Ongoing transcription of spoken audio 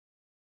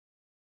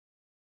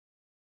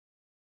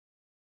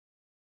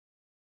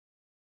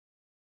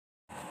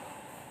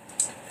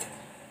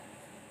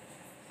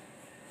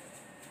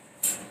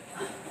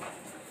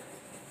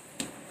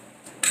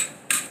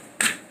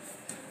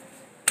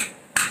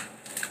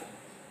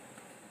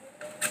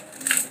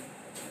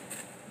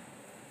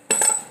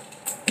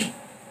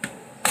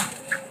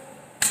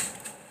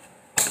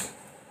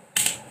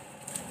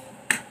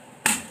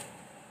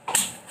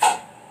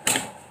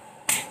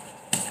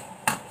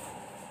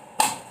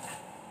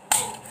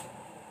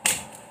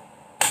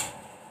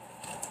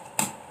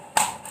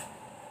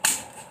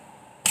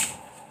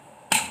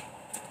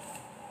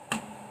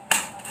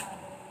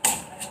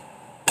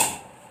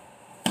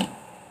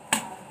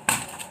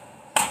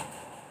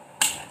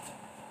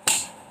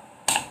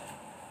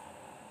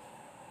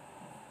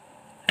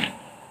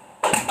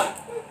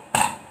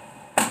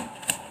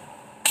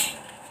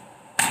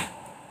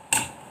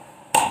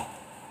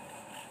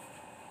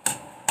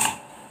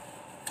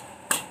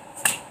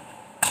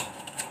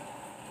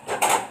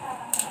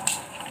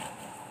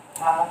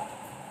Ha?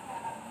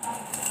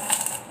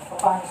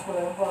 Napapanis ko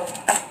lang po.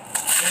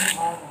 Yung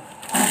ano.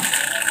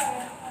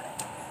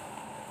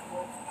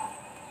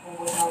 Yung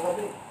buhay na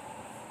gabi.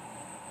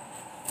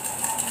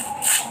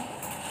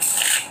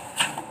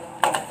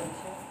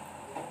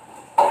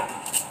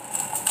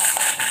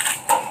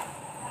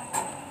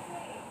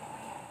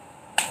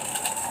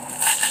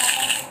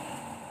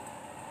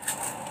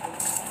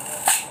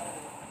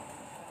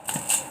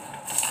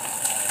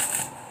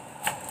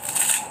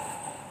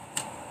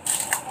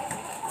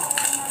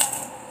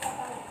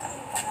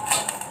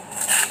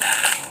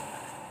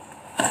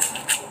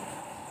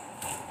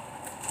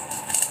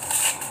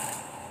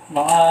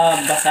 Baka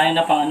basahin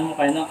na pang ano mo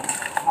kayo, no?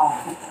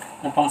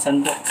 Na pang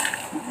sandok.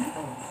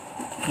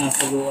 Na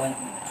puluan.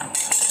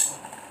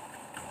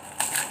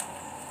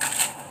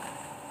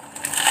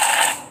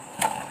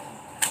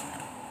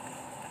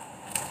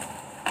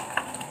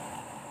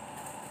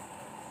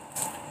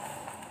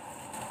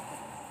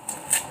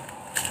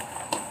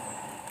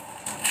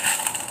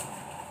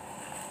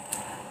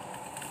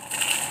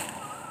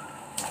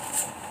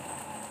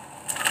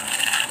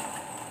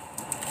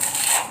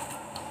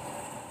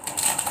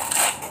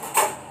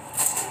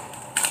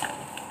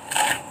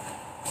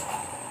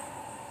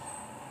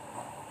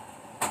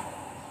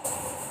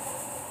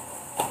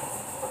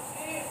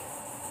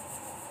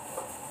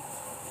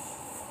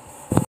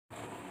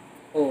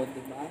 Oh,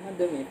 di ba?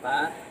 Madumi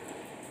pa.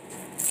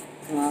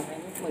 Mga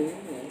kanyang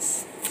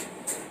malinis.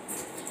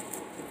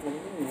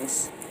 Malinis.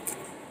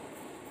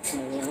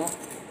 Ngayon, no?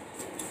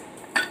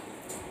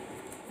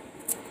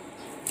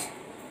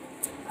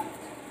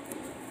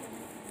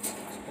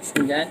 Splash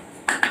mo dyan.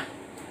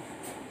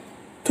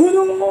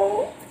 Tulong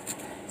mo!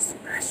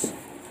 Splash.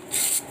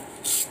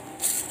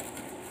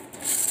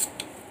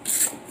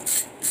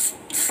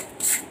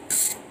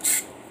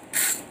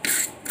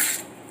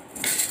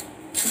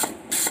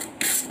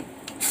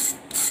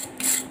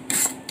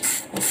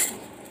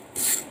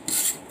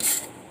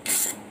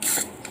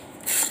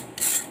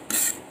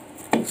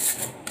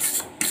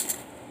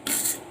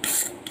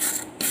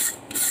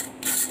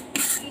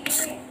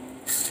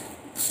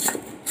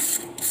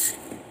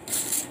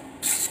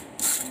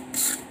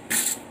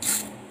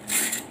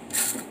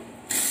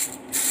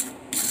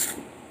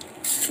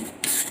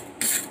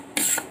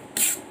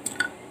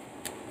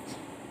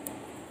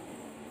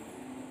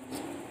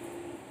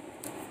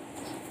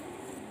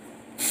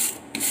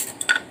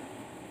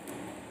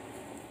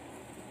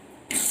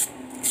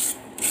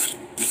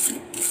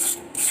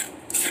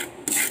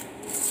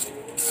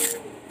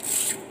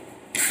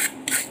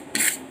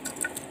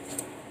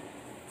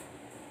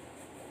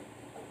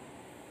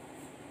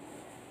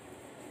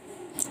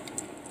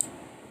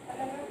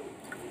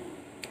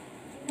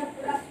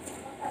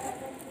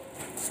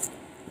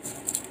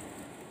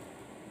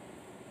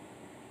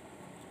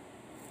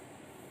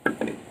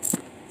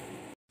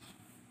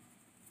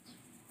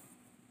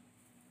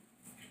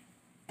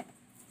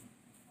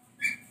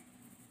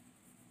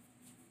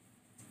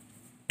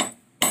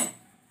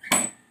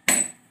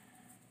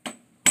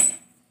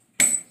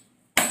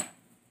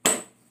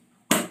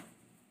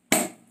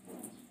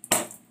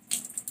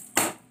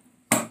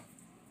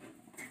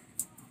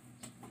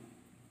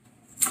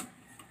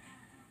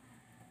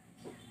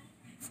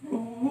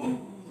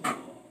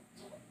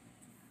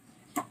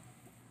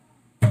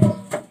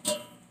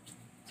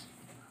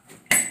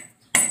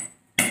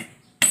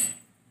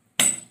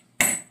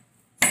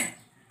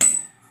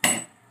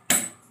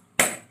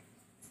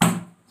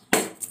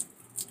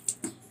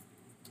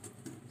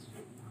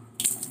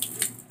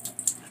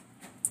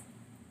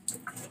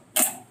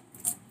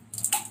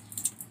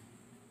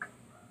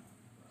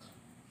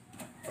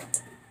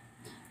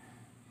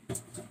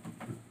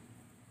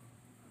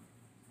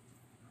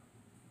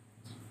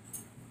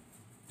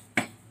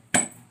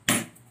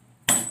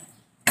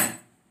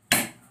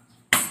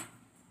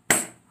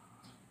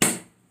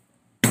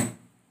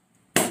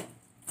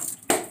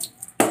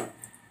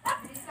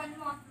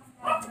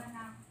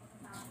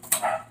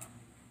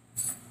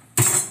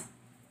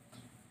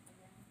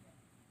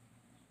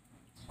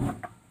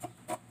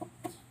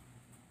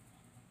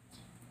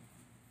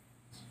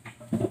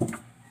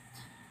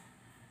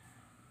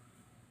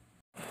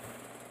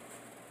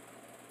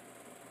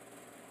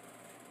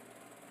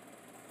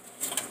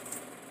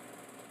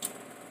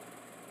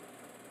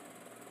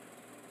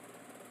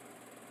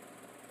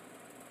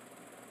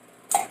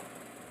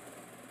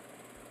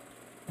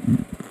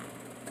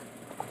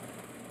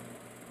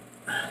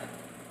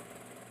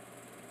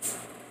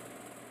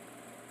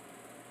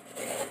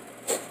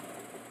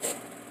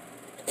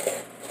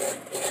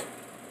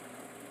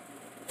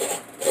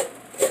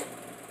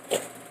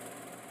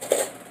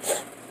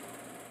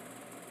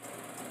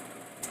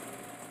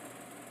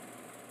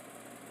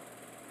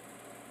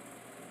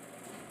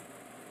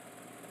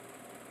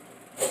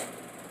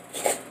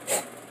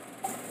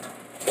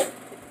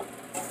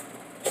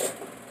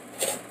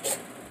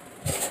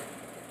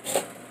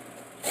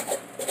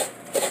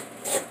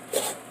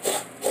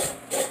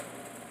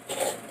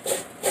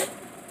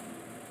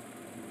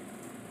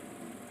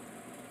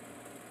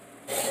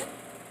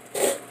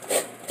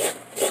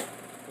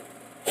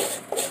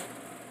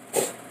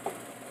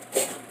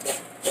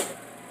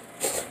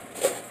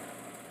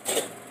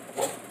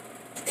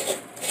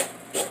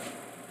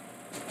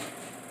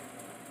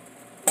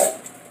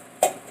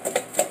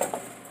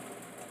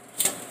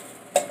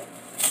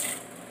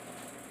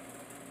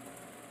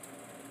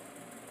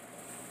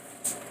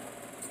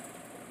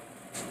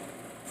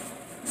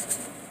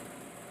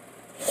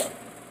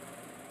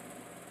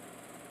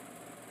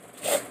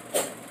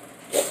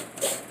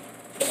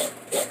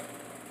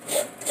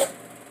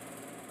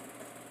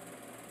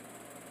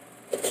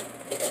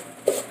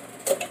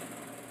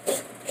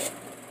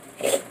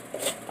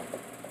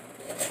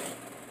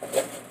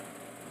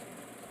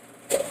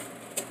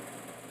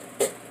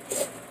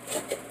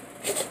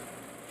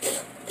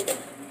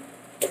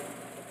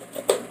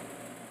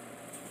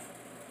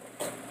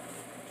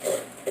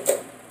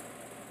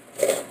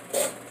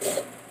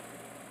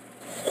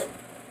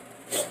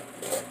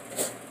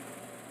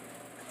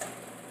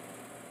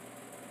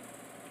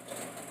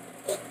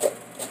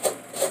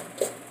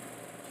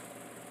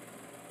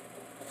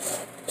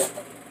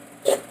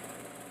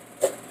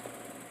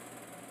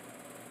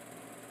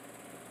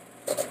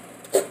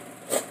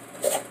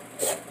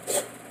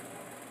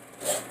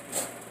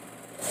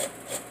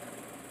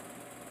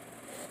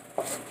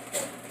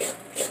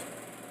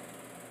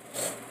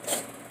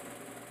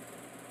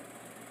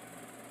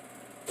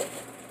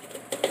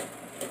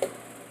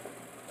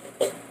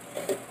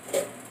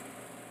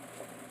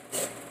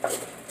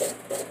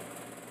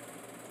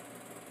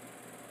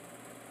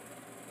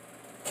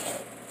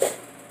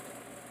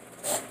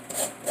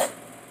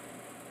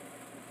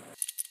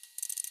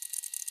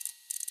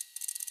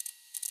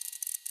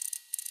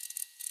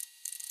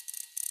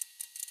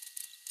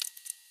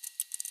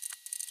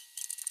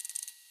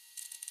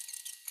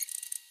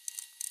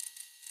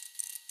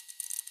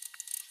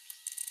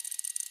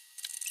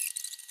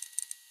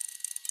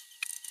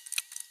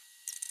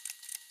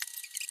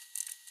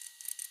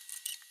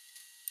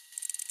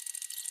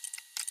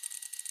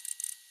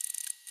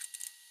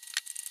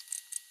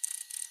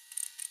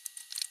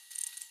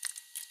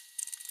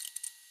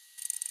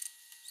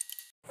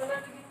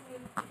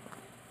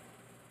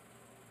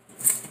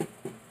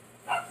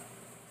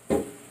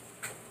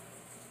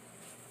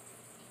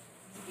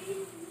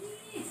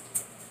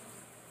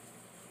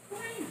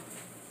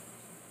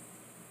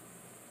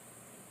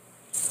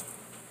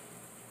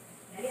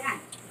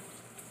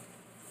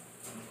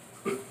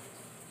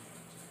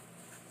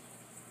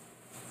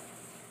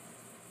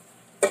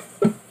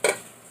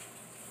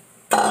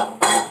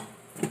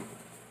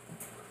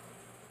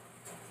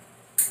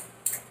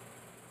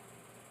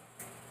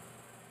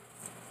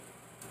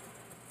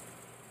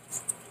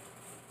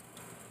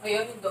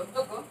 Ayan, yung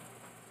dog-dog, oh.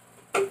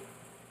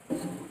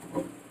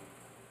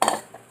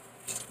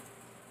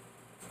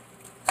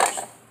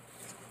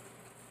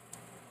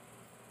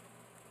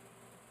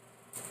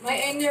 May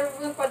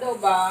energy pa daw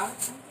ba?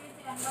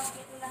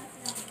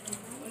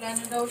 Wala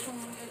na daw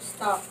siyang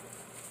stock.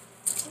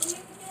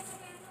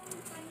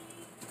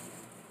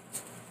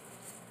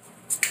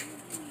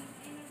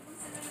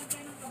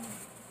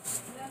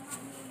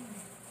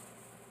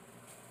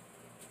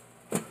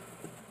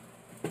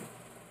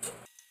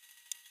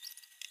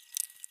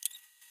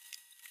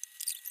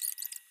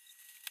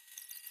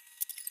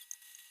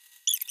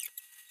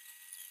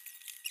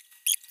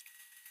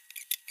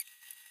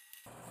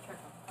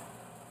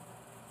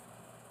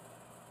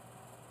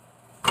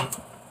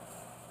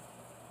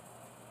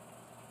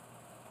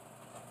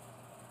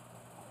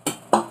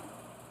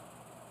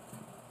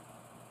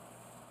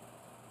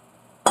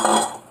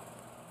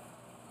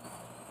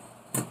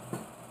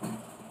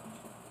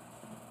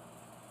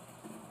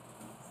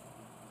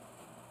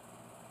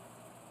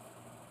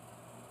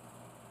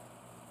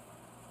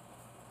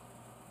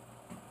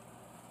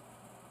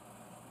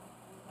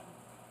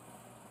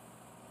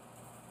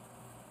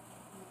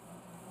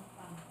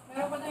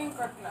 Meron ba tayong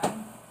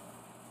kirkland?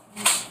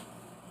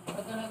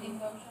 Padala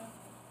din daw siya.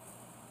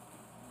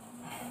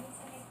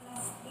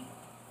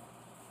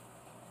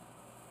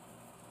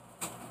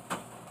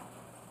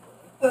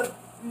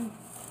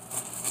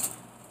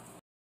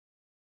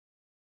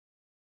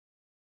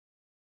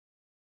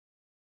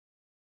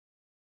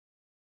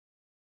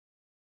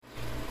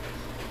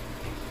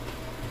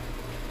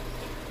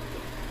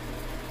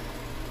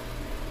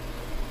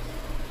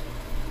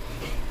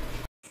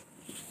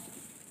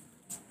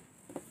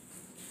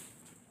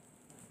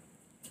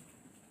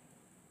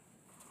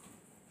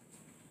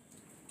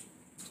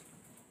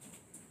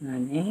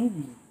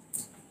 Nanin.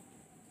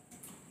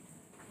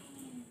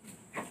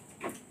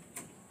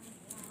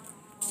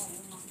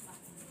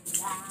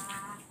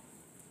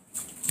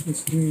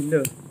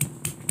 Bismillah.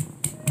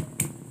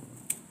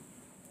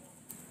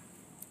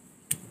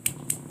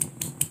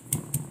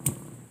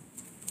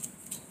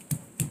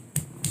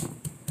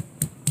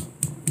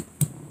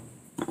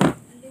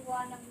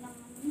 Liwanag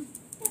naman.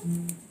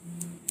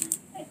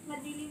 Kahit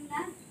madilim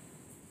na.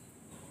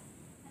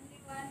 Ang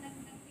liwanag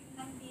ng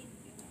tingnan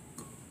video.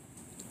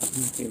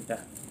 Kita.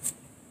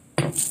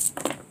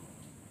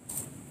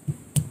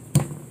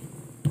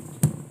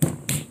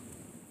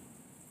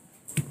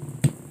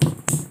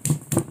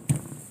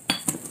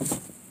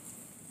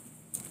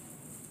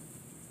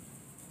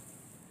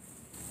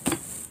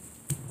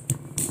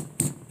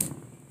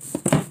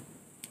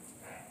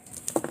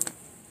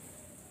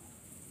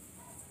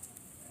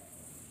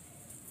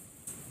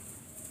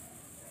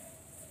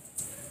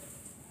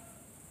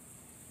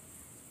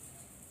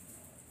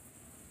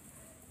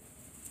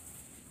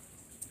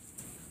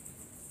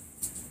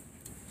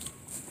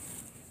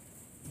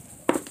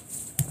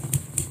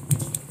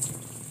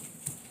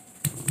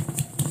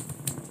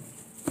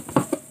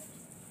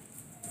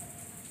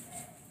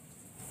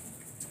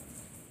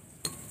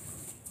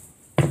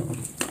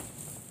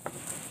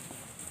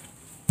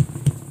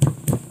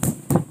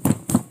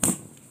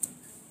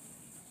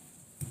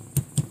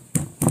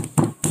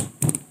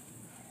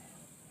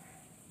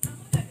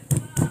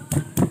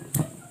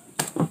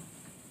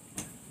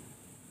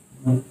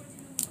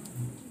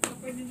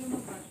 Pwede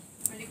lumabas.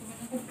 Balik ko ba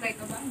nag-comply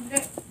ka ba? Hindi.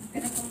 Hindi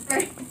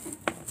nag-comply.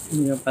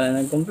 Hindi ka pala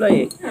nag-comply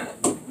eh.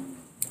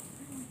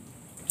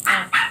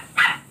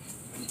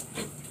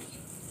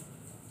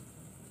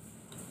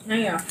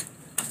 Naya.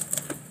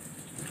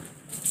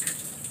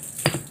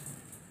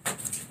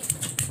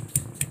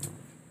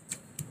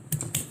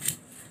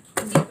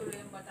 Hindi tuloy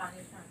yung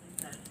batanis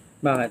natin.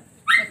 Bakit?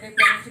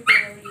 Nag-reklamo si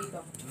Kuya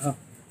dito. Oh.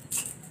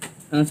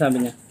 Anong sabi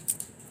niya?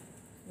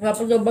 Wala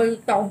pa daw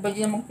balita kung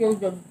pwede namang cure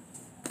doon.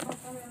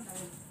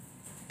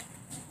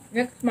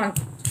 Next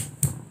month.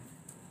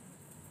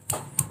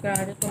 Kaya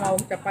natin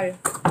tumawag siya pal.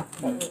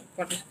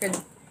 Patiskin.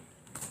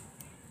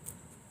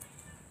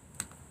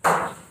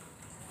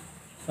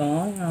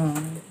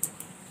 Sayang.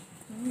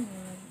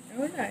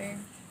 Wala eh.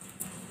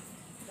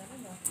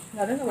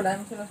 Lalo na wala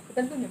naman sa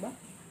hospital doon, di ba?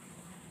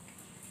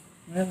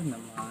 Meron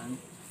naman.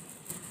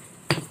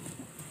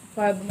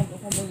 Kaya ba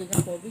mag-accommodate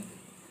ng COVID?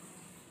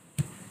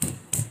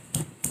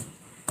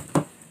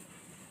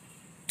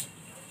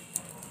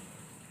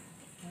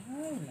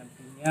 Ay,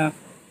 nabiyak.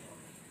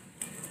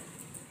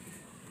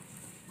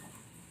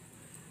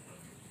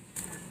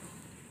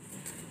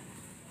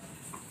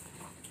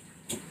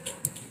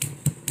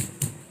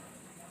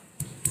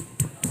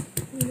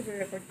 Hindi ba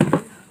record?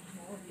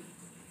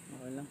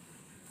 Okay lang.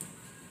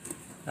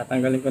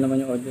 Tatanggalin ko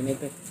naman yung audio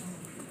nito eh.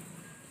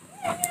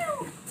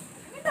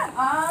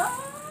 Ah!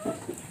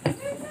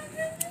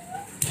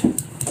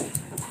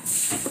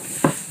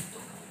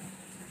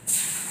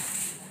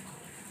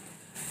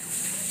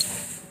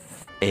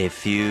 A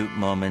few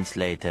moments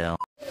later.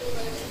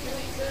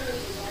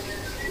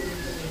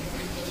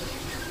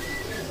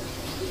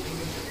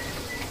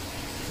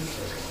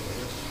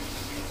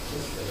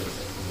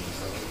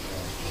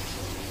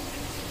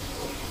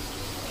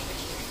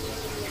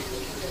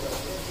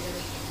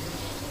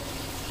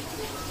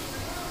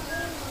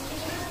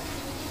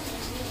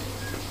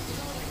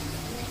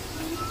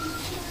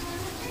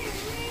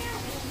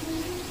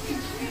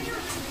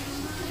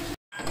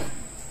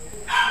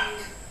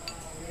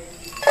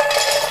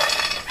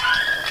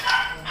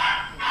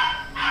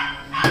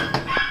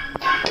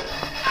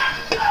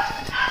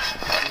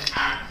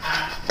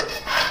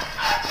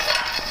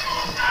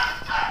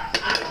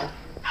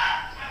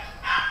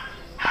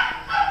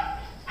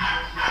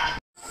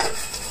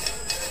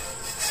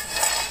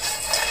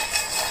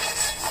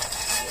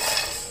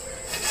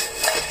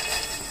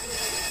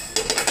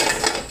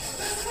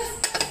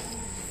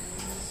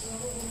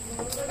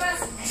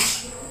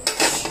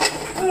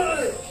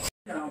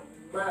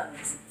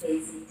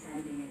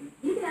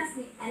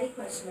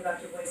 question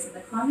about your voice in the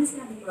comments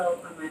down below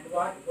on my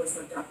blog,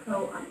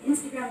 voicelove.co, on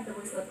Instagram, The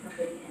Voice Love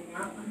Company, and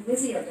now on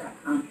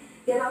Wizio.com.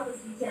 Get all those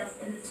details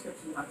in the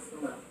description box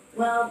below.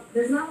 Well,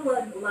 there's not a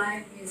lot of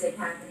live music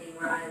happening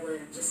where I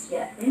live just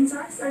yet. Things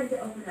are starting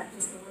to open up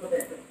just a little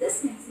bit, but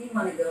this makes me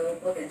want to go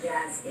book a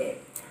jazz gig.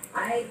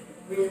 I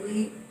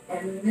really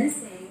am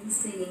missing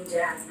singing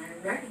jazz, and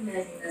I'm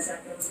recognizing this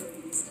after listening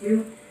to these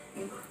two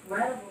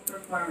incredible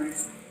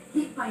performers.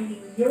 Keep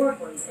finding your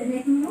voice and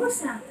making your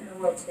sound in the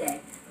world today.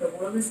 The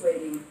world is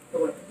waiting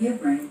for what you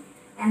bring.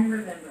 And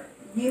remember,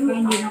 you Kaya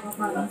hindi are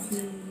nakakain loved. si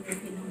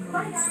Ruby ng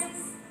Bye, voice.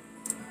 guys!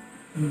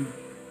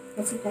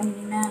 Kasi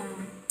kanina,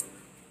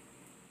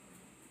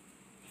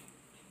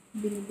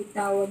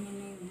 binibitawan niya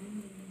na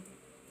yung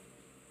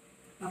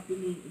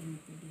papiliin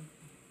ko dito.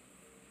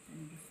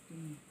 Ang gusto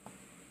niya.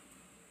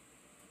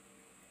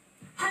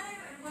 Hello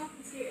and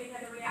welcome to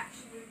another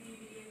reaction review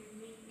video with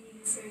me,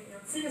 Nina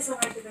Serial,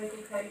 singer-songwriter,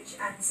 vocal coach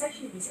and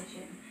session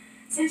musician.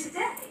 So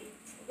today,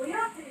 we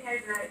are heading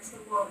over to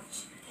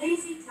watch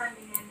Casey,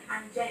 Tandian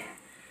and Jaya.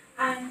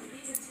 And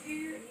these are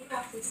two new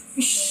artists.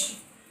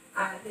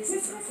 This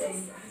is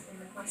something that has been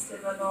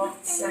requested a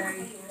lot, so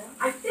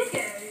I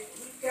figured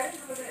we'd go and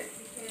have a look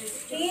because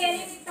it's two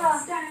new artists, well,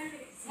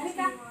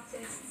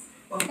 artists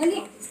that are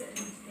new to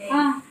me,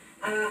 and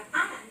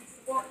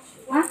watch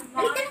one of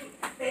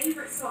my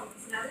favourite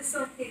songs. Now this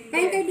song, Feeling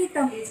Kain kayo Good,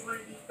 dito. is one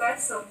of the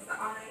first songs that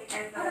I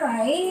ever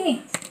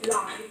Aray!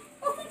 live.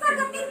 Huwag mong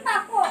kagapin pa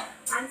ako!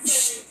 And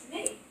so to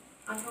me,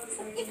 I hold it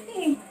very near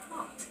to my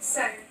heart.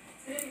 So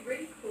it's going to be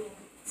really cool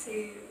to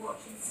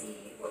watch and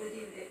see what they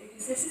do with it,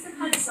 because this is the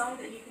kind of song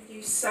that you can do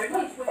so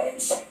much with.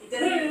 It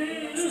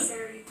doesn't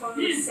necessarily follow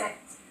a set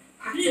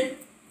pattern.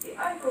 The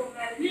overall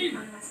melody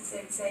kind of has to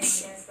stay the same,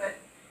 yes, but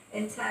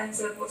in terms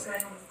of what's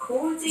going on with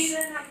chords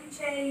even, that can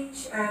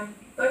change.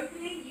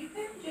 Vocally, you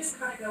can just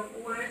kind of go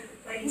all over the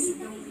place as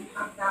long as you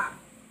have that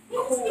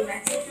core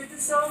message of the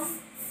song.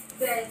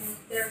 Then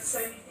there are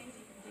so many things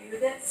you can do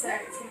with it, so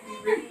it's going to be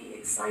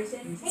really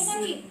exciting to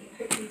see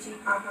hopefully two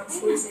powerhouse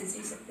voices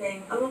do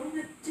something a little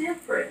bit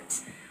different.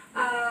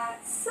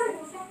 So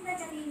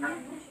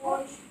I'm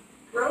watch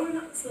rolling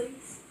up the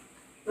sleeves.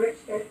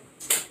 Rich good.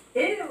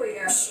 Here we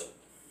go. I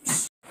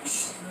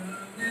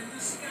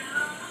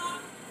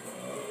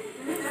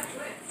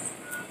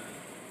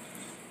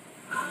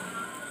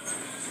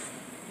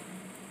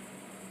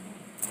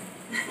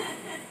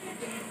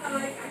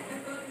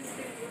thought this was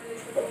going to be one of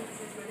those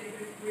performances where they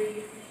both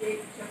really appreciate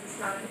each other's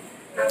talent.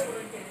 That's what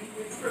I'm getting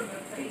with from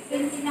both places.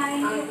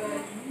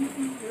 But